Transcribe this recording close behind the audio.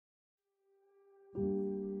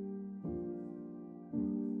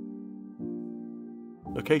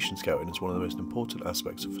Location scouting is one of the most important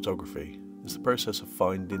aspects of photography. It's the process of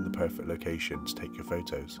finding the perfect location to take your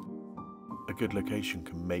photos. A good location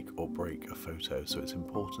can make or break a photo, so it's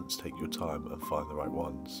important to take your time and find the right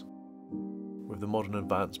ones. With the modern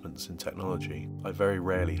advancements in technology, I very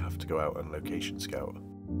rarely have to go out and location scout.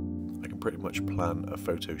 I can pretty much plan a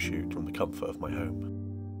photo shoot from the comfort of my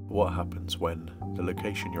home. But what happens when the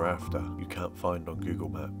location you're after you can't find on Google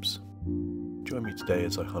Maps? Join me today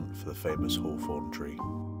as I hunt for the famous hawthorn tree,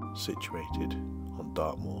 situated on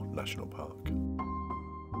Dartmoor National Park.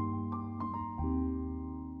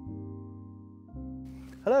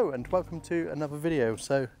 Hello and welcome to another video.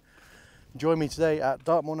 So join me today at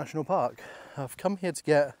Dartmoor National Park. I've come here to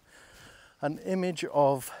get an image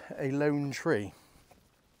of a lone tree.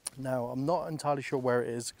 Now I'm not entirely sure where it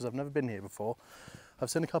is because I've never been here before.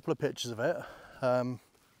 I've seen a couple of pictures of it.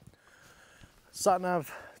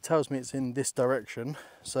 Sat-nav tells me it's in this direction,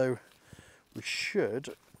 so we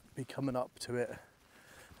should be coming up to it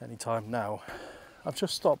any time now. I've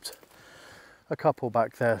just stopped a couple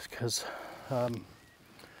back there because I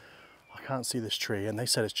can't see this tree, and they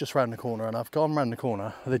said it's just round the corner, and I've gone round the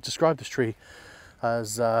corner. They described this tree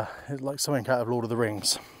as like something out of Lord of the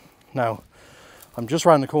Rings. Now I'm just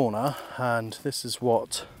round the corner and this is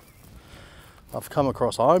what I've come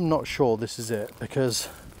across. I'm not sure this is it because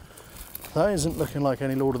that isn't looking like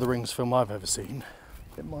any Lord of the Rings film I've ever seen.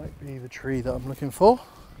 It might be the tree that I'm looking for.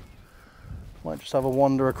 Might just have a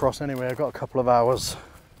wander across anyway. I've got a couple of hours.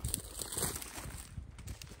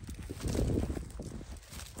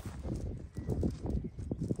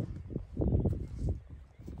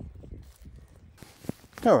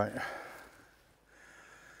 All right.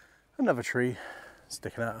 Another tree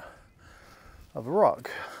sticking out of a rock.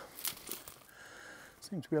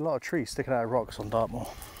 Seems to be a lot of trees sticking out of rocks on Dartmoor.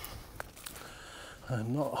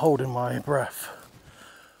 I'm not holding my breath.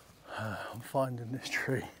 I'm finding this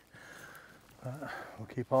tree. We'll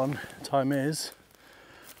keep on. Time is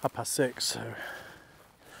 6:30, so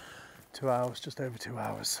 2 hours, just over 2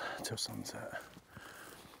 hours till sunset.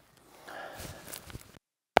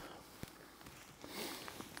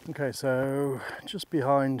 Okay, so just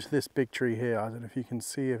behind this big tree here, I don't know if you can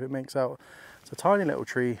see if it makes out, it's a tiny little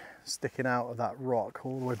tree sticking out of that rock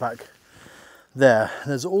all the way back there.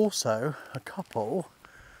 There's also a couple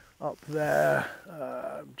up there,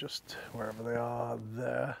 just wherever they are,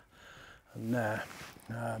 there and there,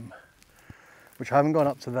 which I haven't gone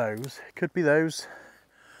up to those. It could be those,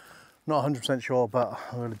 not 100% sure, but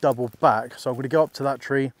I'm going to double back. So I'm going to go up to that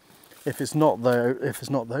tree. If it's not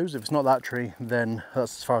that tree, then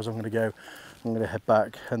that's as far as I'm going to go. I'm going to head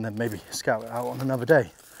back and then maybe scout it out on another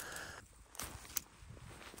day.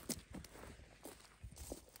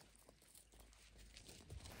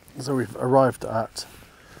 So we've arrived at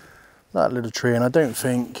that little tree, and I don't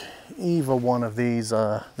think either one of these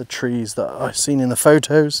are the trees that I've seen in the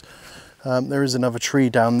photos. There is another tree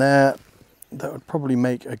down there that would probably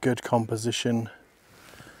make a good composition,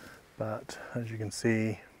 but as you can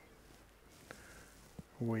see,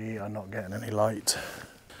 we are not getting any light.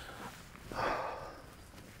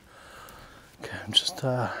 Okay, I'm just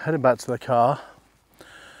heading back to the car,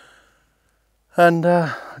 and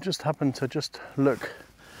I just happened to just look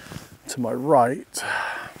to my right.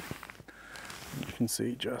 You can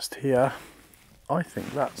see just here, I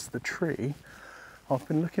think that's the tree I've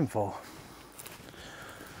been looking for.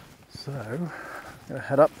 So I'm going to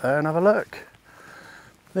head up there and have a look.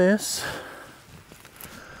 This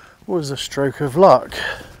was a stroke of luck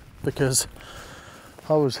because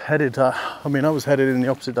I was headed in the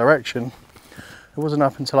opposite direction. It wasn't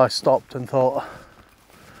up until I stopped and thought,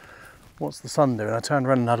 what's the sun doing? I turned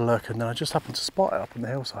around and had a look, and then I just happened to spot it up on the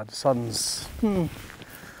hillside. The sun's, I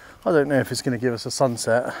don't know if it's going to give us a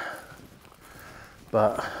sunset,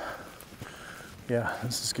 but yeah,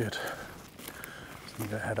 this is good. So I'm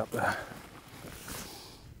going to head up there.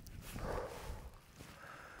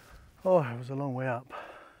 Oh, it was a long way up.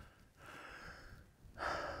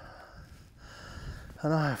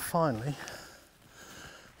 And I have finally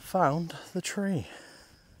found the tree.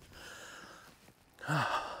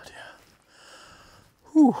 Oh dear.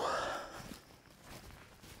 Whew.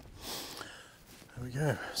 There we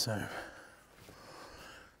go. So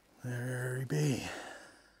there he be.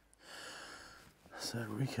 So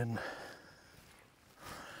we can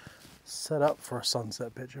set up for a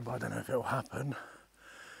sunset picture, but I don't know if it will happen.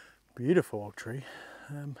 Beautiful old tree.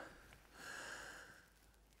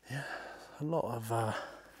 Yeah, a lot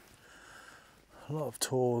of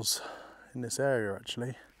tours in this area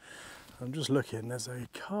actually. I'm just looking, there's a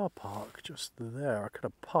car park just there. I could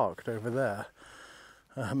have parked over there,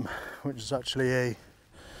 which is actually a,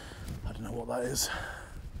 I don't know what that is,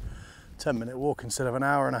 10-minute walk instead of an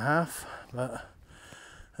hour and a half, but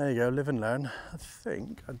there you go, live and learn.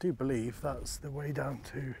 I do believe that's the way down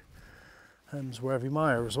to Wervey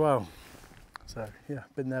Mire as well. So yeah,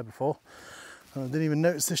 been there before. And I didn't even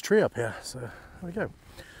notice this tree up here, so there we go.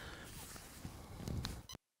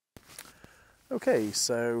 Okay,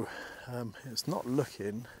 so it's not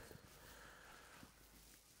looking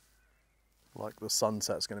like the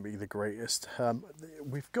sunset's going to be the greatest.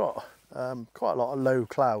 We've got quite a lot of low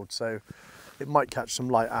cloud, so it might catch some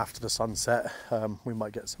light after the sunset. We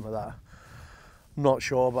might get some of that. I'm not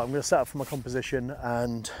sure, but I'm going to set up for my composition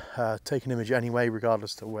and take an image anyway,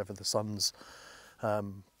 regardless to whether the sun's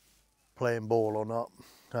playing ball or not.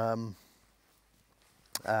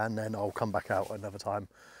 And then I'll come back out another time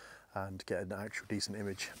and get an actual decent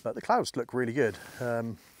image. But the clouds look really good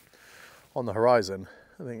on the horizon.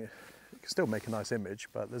 I think it can still make a nice image,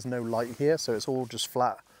 but there's no light here, so it's all just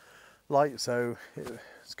flat light, so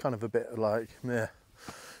it's kind of a bit like meh,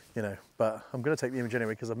 you know. But I'm going to take the image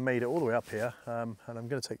anyway because I've made it all the way up here, and I'm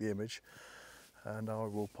going to take the image and I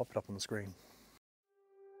will pop it up on the screen.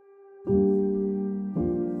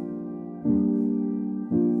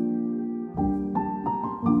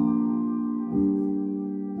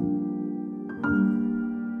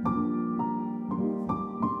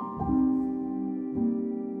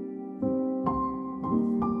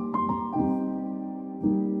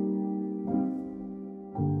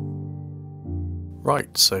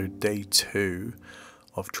 Right, so day 2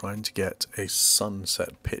 of trying to get a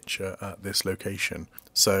sunset picture at this location.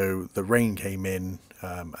 So the rain came in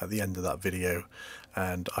at the end of that video,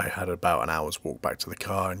 and I had about an hour's walk back to the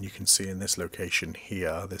car, and you can see in this location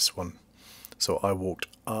here, this one. So I walked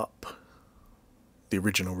up, the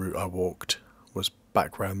original route I walked was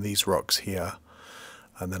back round these rocks here,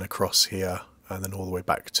 and then across here, and then all the way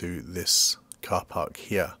back to this car park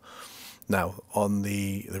here. Now, on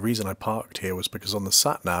the reason I parked here was because on the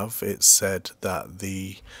sat nav it said that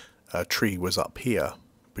the tree was up here,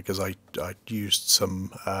 because I used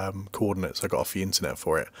some coordinates I got off the internet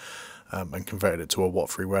for it, and converted it to a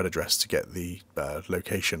What3 word address to get the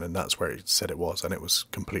location, and that's where it said it was, and it was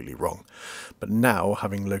completely wrong. But now,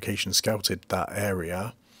 having location scouted that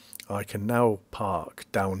area, I can now park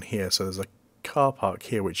down here. So there's a car park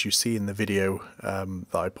here which you see in the video that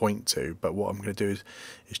I point to, but what I'm going to do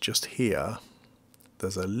is just here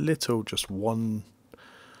there's a little, just one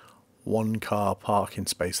car parking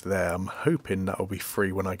space there. I'm hoping that will be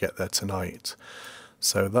free when I get there tonight,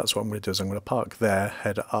 so that's what I'm going to do. Is I'm going to park there,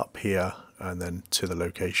 head up here, and then to the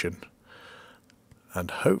location,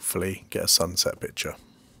 and hopefully get a sunset picture.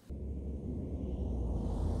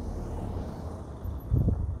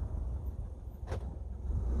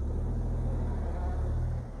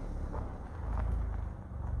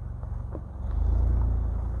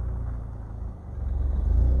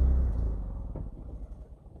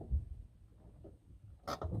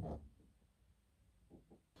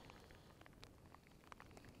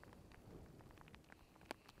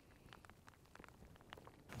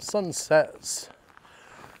 Sun sets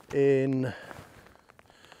in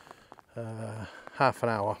half an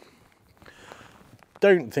hour.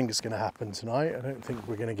 Don't think it's going to happen tonight. I don't think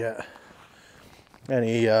we're going to get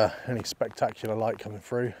any spectacular light coming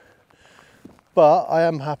through. But I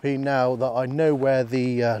am happy now that I know where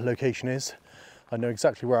the location is. I know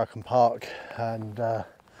exactly where I can park, and I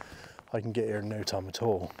can get here in no time at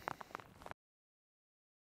all.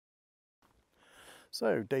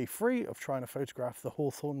 So day 3 of trying to photograph the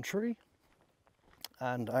hawthorn tree,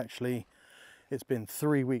 and actually it's been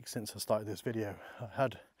 3 weeks since I started this video. I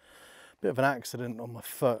had a bit of an accident on my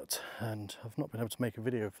foot and I've not been able to make a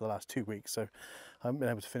video for the last 2 weeks, so I haven't been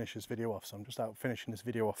able to finish this video off. So I'm just out finishing this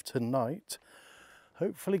video off tonight,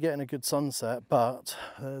 hopefully getting a good sunset, but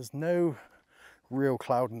there's no real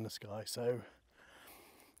cloud in the sky, so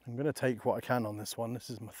I'm going to take what I can on this one. This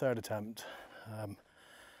is my 3rd attempt.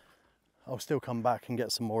 I'll still come back and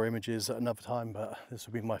get some more images at another time, but this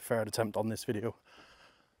will be my 3rd attempt on this video,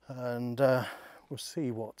 and we'll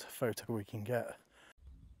see what photo we can get.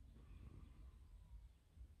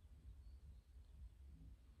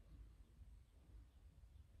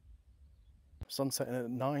 Sunsetting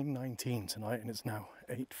at 9:19 tonight, and it's now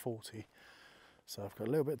 8:40, so I've got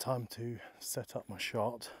a little bit of time to set up my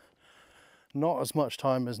shot. Not as much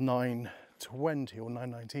time as 9:20 or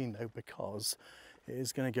 9:19 though, because it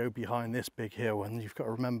is going to go behind this big hill, and you've got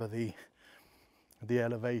to remember the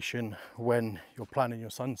elevation when you're planning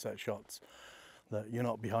your sunset shots, that you're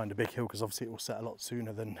not behind a big hill, because obviously it will set a lot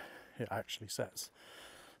sooner than it actually sets.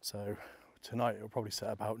 So tonight it'll probably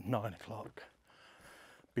set about 9 o'clock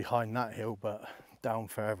behind that hill, but down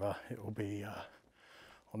further it will be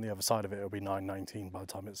on the other side of it, it'll be 9:19 by the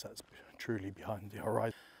time it sets truly behind the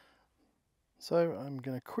horizon. So I'm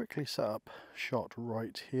going to quickly set up shot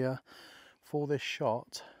right here. For this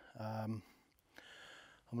shot, I'm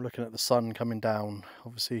looking at the sun coming down,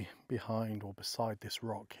 obviously behind or beside this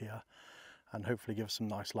rock here, and hopefully give some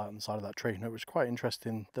nice light on the side of that tree. Now, it was quite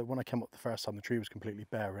interesting that when I came up the first time, the tree was completely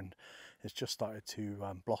bare and it's just started to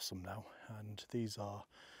blossom now. And these are,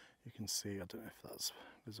 you can see, I don't know if that's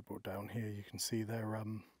visible down here, you can see they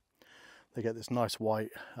get this nice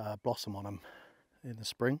white blossom on them in the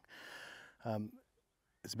spring.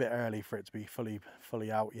 It's a bit early for it to be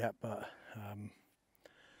fully out yet, but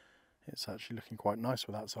it's actually looking quite nice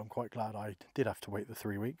with that, so I'm quite glad I did have to wait the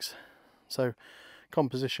 3 weeks. So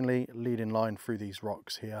compositionally, lead in line through these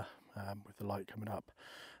rocks here with the light coming up,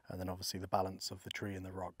 and then obviously the balance of the tree and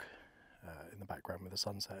the rock in the background with the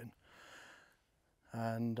sun setting.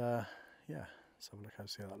 And yeah, let's have a look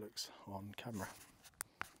see how that looks on camera.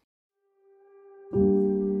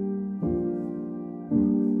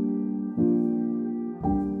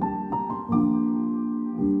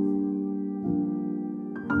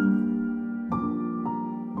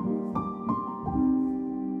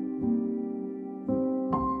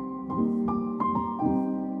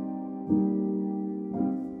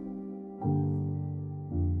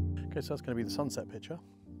 Okay, so that's going to be the sunset picture.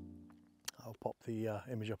 I'll pop the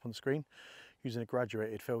image up on the screen using a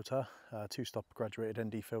graduated filter, two-stop graduated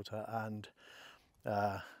ND filter, and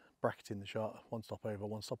bracketing the shot, one stop over,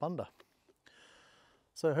 one stop under.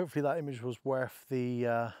 So hopefully that image was worth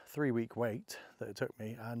the 3-week wait that it took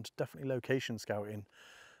me, and definitely location scouting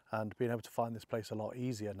and being able to find this place a lot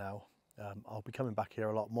easier now. I'll be coming back here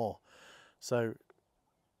a lot more. So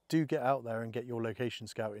do get out there and get your location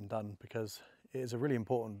scouting done, because it is a really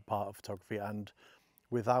important part of photography, and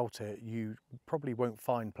without it you probably won't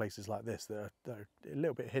find places like this that are a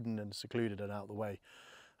little bit hidden and secluded and out of the way,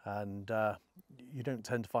 and you don't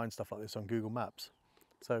tend to find stuff like this on Google Maps.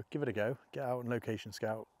 So give it a go, get out and location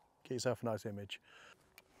scout, get yourself a nice image.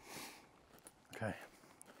 Okay,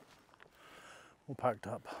 all packed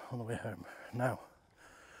up on the way home. Now,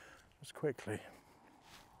 just quickly,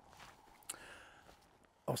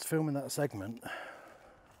 I was filming that segment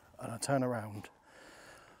and I turn around,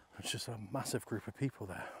 it's just a massive group of people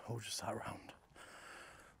there, all just sat around.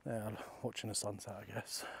 They're watching the sunset, I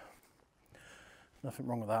guess. Nothing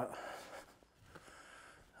wrong with that.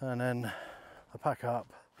 And then I pack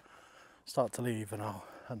up, start to leave, and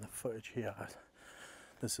the footage here,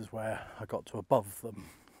 this is where I got to above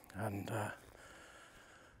them. And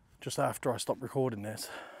just after I stopped recording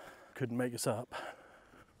this, couldn't make this up,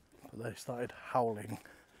 but they started howling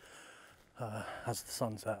as the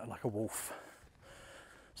sun set, like a wolf.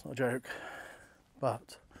 It's not a joke,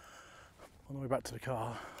 but on the way back to the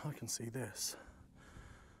car, I can see this.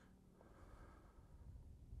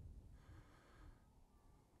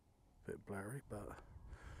 A bit blurry, but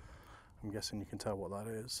I'm guessing you can tell what that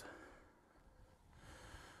is.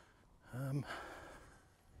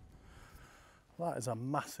 That is a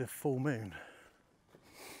massive full moon,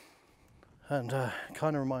 and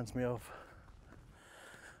kind of reminds me of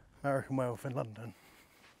American Werewolf in London.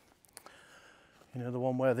 You know, the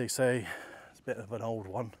one where they say, it's a bit of an old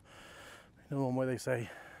one, you know, the one where they say,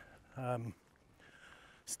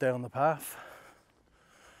 stay on the path,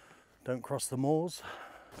 don't cross the moors.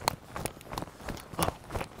 Oh,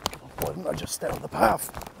 why didn't I just stay on the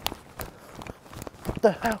path? What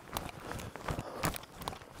the hell?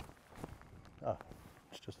 Oh,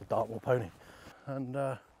 it's just a Dartmoor pony. And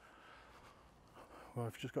well,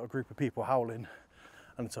 I've just got a group of people howling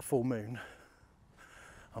and it's a full moon.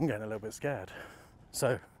 I'm getting a little bit scared.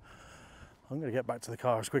 So I'm going to get back to the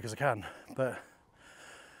car as quick as I can. But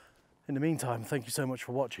in the meantime, thank you so much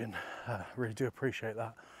for watching. I really do appreciate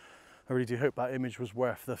that. I really do hope that image was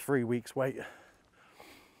worth the 3 weeks wait.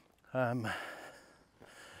 If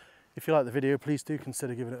you like the video, please do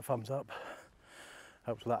consider giving it a thumbs up.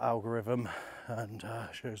 Helps with that algorithm and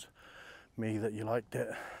shows me that you liked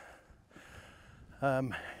it.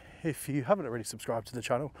 If you haven't already subscribed to the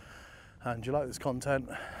channel and you like this content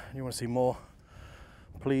and you want to see more,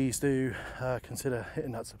 please do consider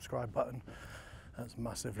hitting that subscribe button. That's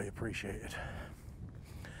massively appreciated.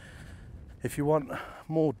 If you want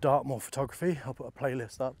more Dartmoor photography, I'll put a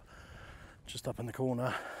playlist up just up in the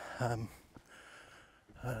corner, and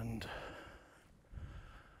a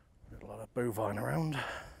lot of bovine around,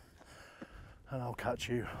 and I'll catch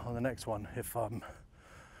you on the next one if I'm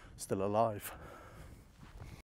still alive.